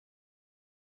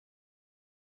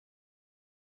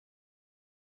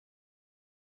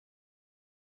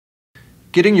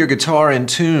Getting your guitar in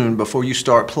tune before you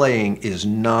start playing is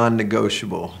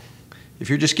non-negotiable. If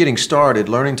you're just getting started,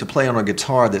 learning to play on a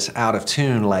guitar that's out of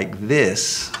tune like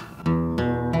this,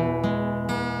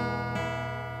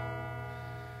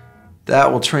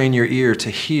 that will train your ear to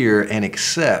hear and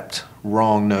accept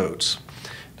wrong notes.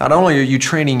 Not only are you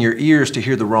training your ears to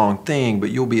hear the wrong thing,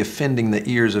 but you'll be offending the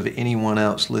ears of anyone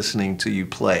else listening to you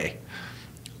play.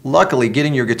 Luckily,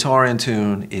 getting your guitar in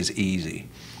tune is easy.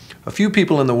 A few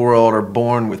people in the world are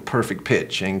born with perfect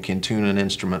pitch and can tune an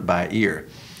instrument by ear.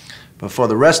 But for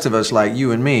the rest of us, like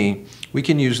you and me, we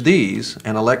can use these,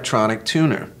 an electronic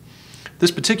tuner. This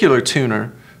particular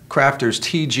tuner, Crafter's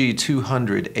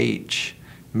TG-200H,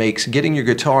 makes getting your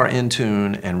guitar in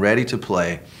tune and ready to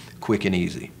play quick and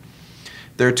easy.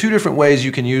 There are two different ways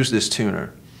you can use this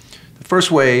tuner. The first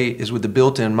way is with the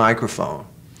built-in microphone.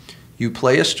 You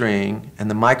play a string and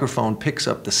the microphone picks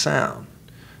up the sound.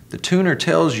 The tuner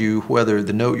tells you whether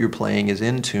the note you're playing is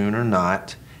in tune or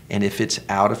not, and if it's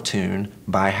out of tune,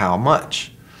 by how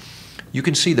much. You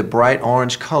can see the bright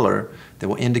orange color that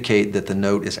will indicate that the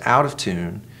note is out of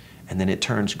tune, and then it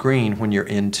turns green when you're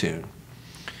in tune.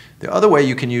 The other way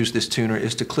you can use this tuner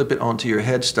is to clip it onto your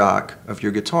headstock of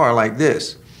your guitar like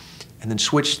this, and then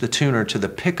switch the tuner to the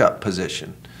pickup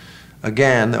position.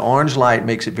 Again, the orange light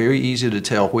makes it very easy to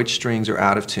tell which strings are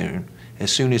out of tune.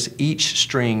 As soon as each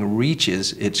string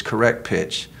reaches its correct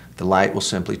pitch, the light will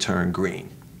simply turn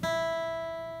green.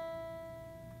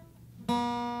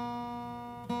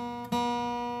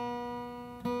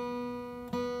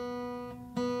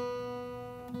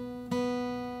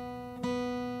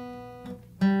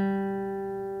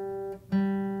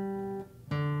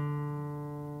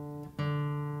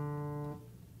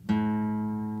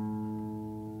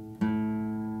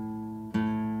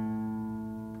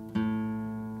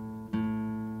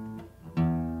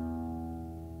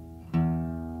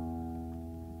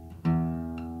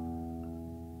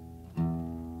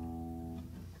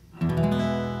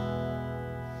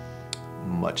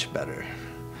 Much better.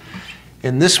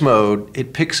 In this mode,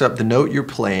 it picks up the note you're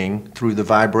playing through the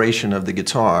vibration of the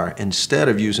guitar instead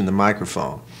of using the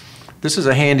microphone. This is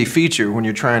a handy feature when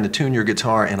you're trying to tune your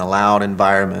guitar in a loud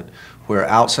environment where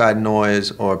outside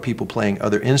noise or people playing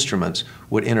other instruments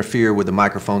would interfere with the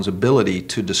microphone's ability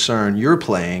to discern your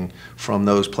playing from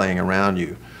those playing around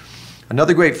you.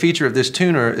 Another great feature of this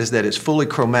tuner is that it's fully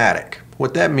chromatic.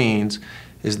 What that means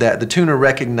is that the tuner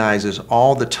recognizes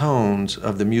all the tones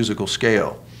of the musical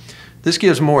scale. This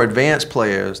gives more advanced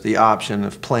players the option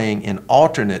of playing in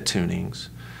alternate tunings.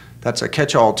 That's a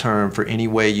catch-all term for any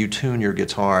way you tune your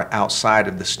guitar outside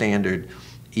of the standard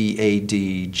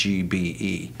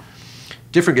E-A-D-G-B-E.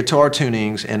 Different guitar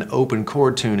tunings and open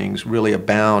chord tunings really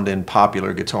abound in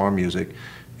popular guitar music,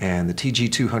 and the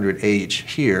TG-200H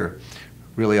here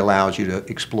really allows you to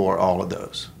explore all of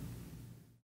those.